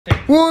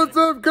What's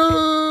up,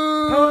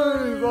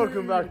 guys?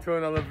 Welcome back to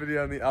another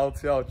video on the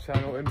LTL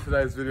channel. In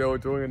today's video, we're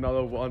doing another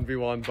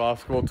 1v1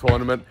 basketball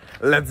tournament.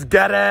 Let's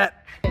get it!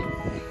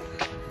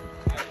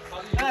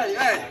 Hey,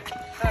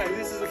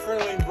 this is a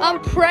friendly environment.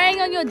 I'm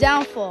preying on your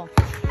downfall.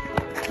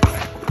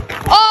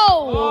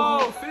 Oh!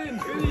 Oh, Finn,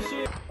 finish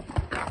it!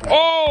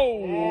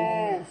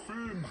 Oh!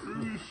 Finn,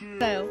 finish it!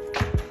 Fail.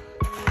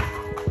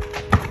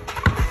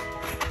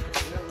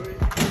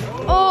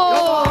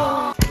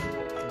 Oh!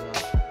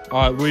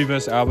 Alright, we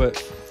versus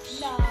Albert.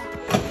 Nah.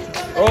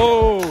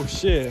 Oh,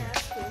 shit. Hey!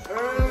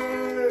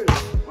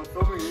 I'm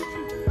filming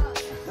YouTube video.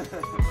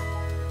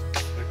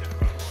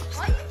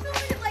 Why are you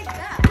filming it like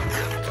that?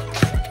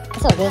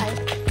 That's not good.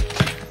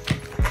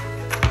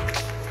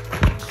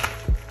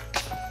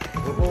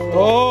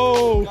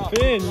 Oh,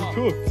 Finn, you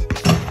cooked.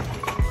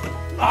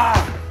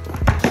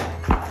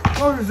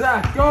 Go,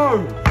 Zach,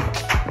 go!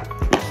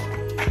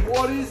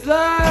 What is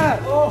that?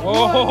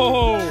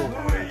 Oh!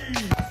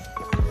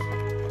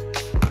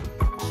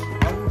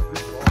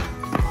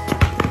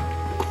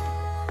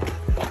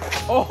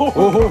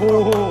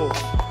 Oh!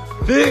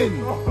 Finn!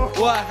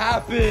 What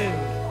happened?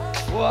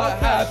 What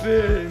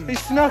happened? He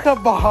snuck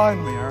up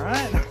behind me,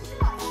 alright?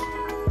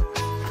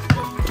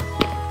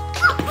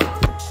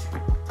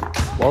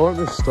 Why won't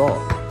this stop?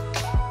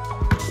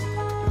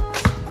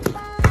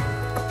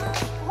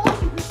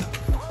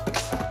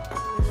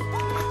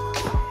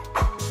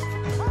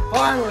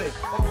 Finally!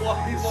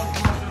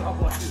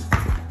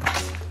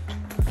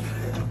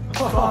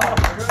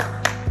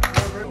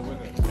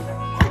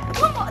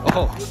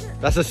 Oh,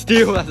 that's a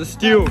steal, that's a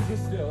steal.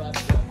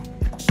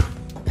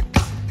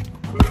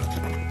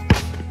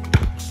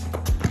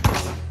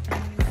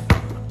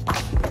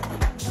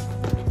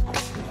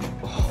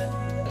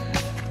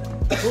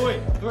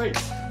 Three.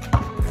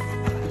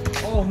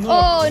 Oh no.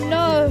 Oh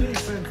no.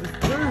 Defense is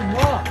too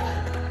much.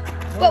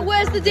 But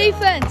where's the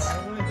defense?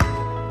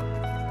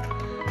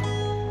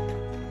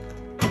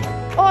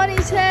 On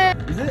his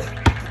head. Is it?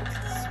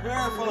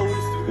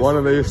 One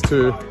of these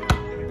two.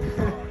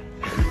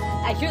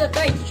 Hey, shoot the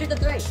three, shoot the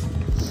three.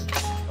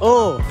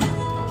 Oh.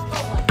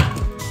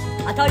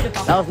 I told you.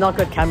 That was not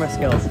good camera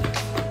skills.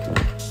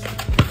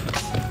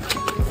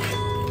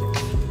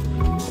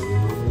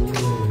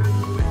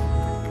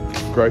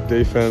 Great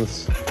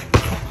defense.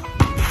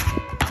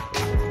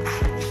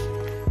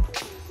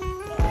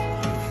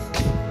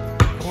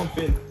 Come on,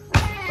 Finn.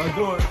 Don't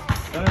do it.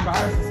 Don't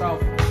embarrass yourself.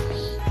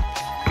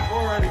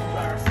 Already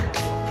embarrassed.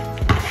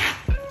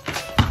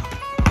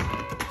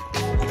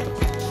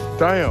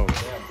 Damn.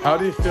 How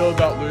do you feel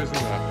about losing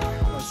that?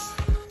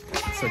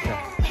 It's okay.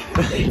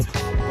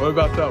 What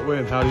about that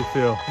win? How do you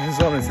feel? It was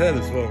on his head,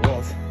 is what it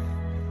was.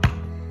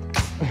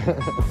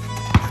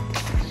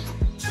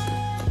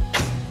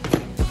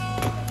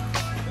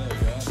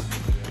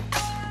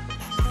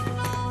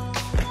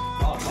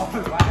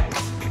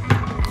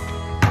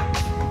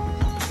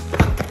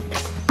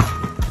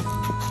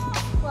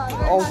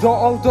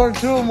 Oh, don't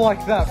do him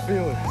like that,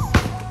 Felix.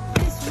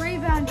 This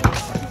rebound.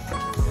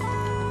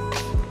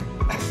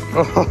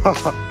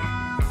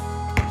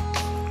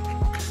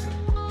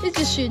 He's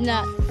just shooting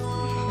that.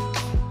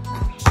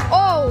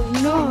 Oh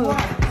no.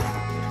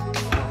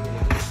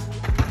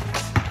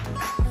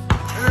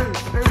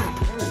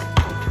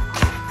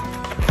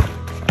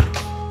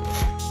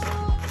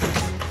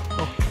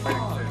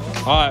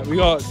 Alright, we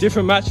got a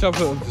different matchup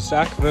of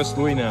Zach versus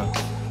Louis now.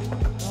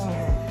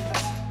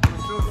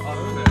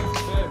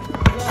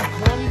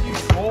 Why did you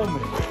call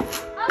me?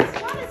 I was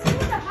trying to see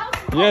the house.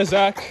 Yeah,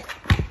 Zach.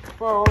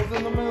 Bro, I was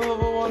in the middle of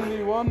a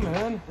 1v1,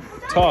 man.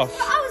 Tough.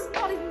 I was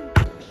not even.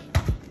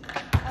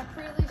 I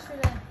really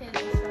should have hit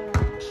this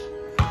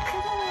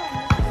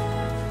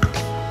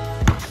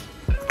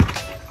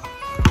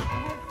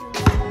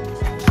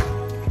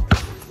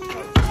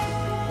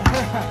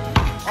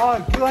Oh,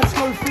 let's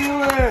go,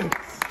 Felix!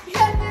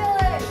 Yeah,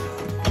 Felix.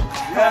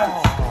 Yes!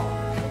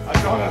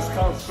 Adonis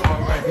can't score,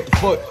 mate.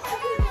 Foot.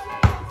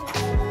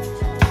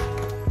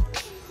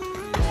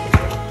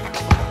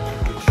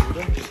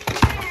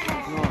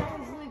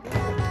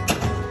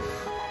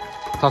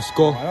 Tough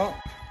score.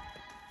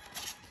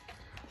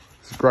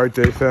 It's a great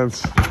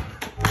defense.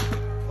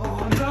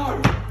 Oh no!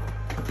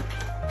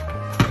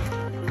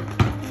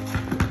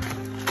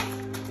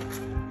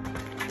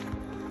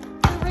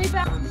 The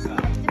rebound.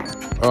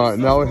 Alright,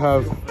 now we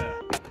have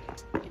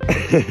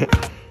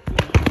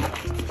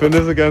Finn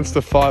is against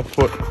a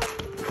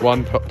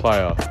 5'1"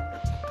 player.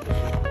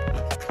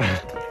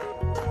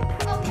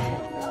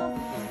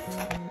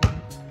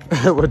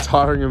 We're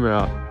tiring him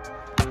out.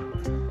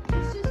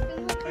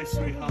 Hey,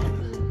 sweetheart.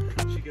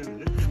 She gonna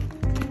do?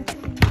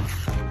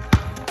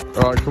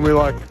 Alright, can we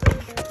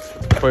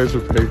please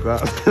repeat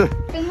that?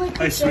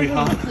 Hey,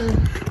 sweetheart.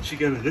 She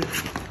gonna do?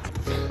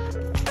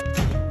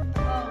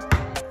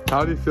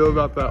 How do you feel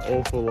about that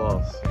awful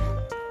loss?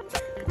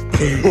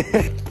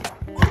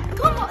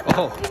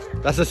 Oh,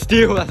 that's a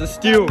steal, that's a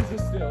steal.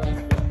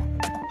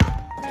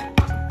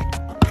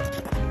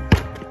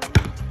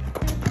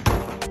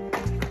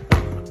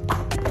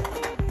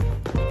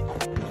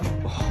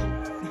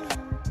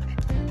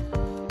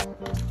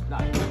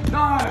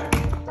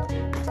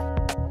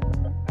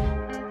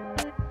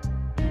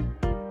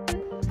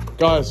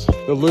 Guys,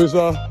 the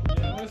loser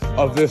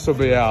of this will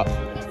be out.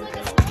 It's like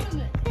a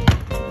tournament.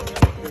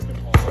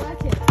 I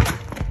like it.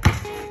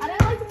 I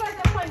don't like the fact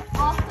that I'm playing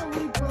after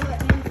we draw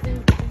it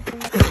and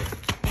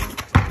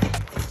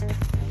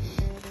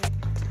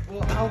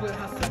Well, Albert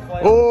has to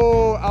play.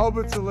 Oh,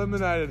 Albert's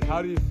eliminated.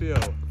 How do you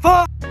feel?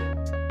 Fuck!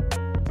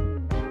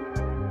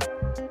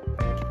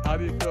 How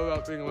do you feel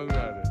about being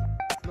eliminated?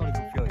 It's not a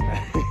good feeling,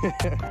 man.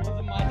 It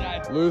wasn't my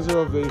dad. Loser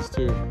of these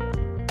two.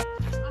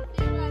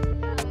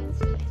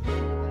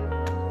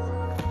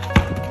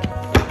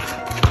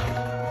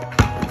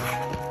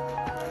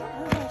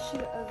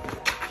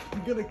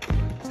 I feel like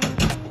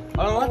it's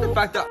I don't like the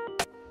fact that.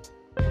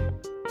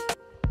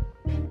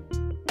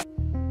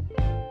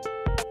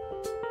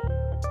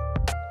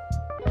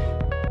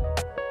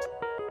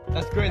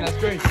 That's green, that's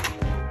green.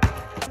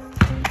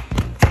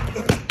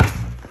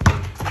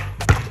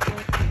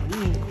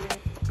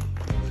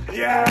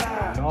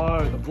 Yeah!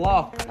 No, the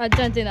block. I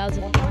don't think that was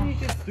Why don't you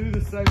just do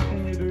the same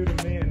thing you do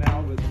to me and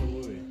Albert to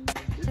Louis?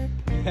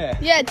 Yeah.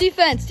 Yeah,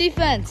 defense,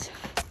 defense.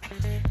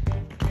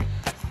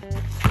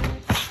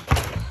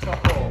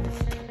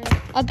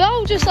 I bet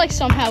I'll just like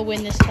somehow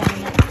win this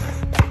tournament.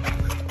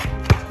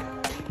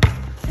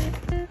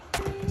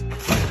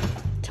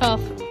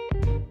 Tough.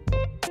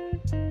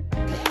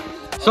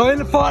 So in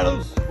the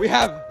finals, we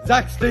have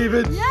Zach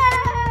Stevens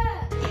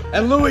Yeah!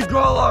 and Louis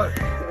Grollo.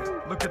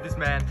 Look at this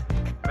man.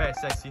 Very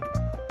sexy.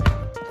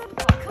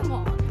 Oh, come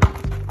on.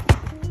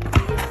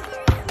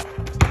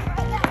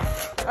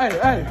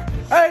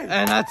 Hey!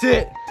 And that's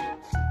it.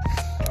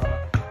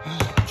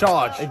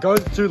 Charge. It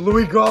goes to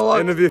Louis Grollo.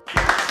 Interview